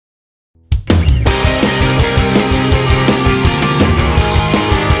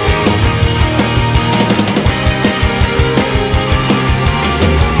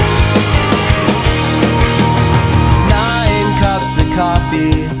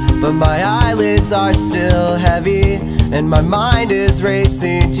but my eyelids are still heavy, and my mind is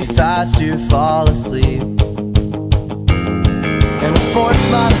racing too fast to fall asleep. And I force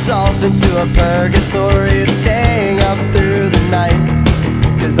myself into a purgatory of staying up through the night,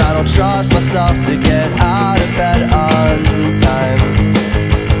 'cause I don't trust myself to get out of bed on time.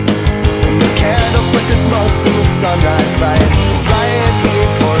 And the candle flickers most in the sunrise light, right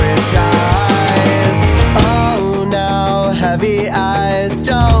before it dies. Oh, now heavy eyes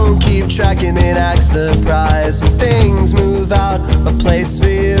don't keep track and then act surprised when things move out of place for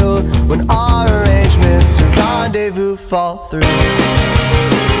you, when our arrangements to rendezvous fall through.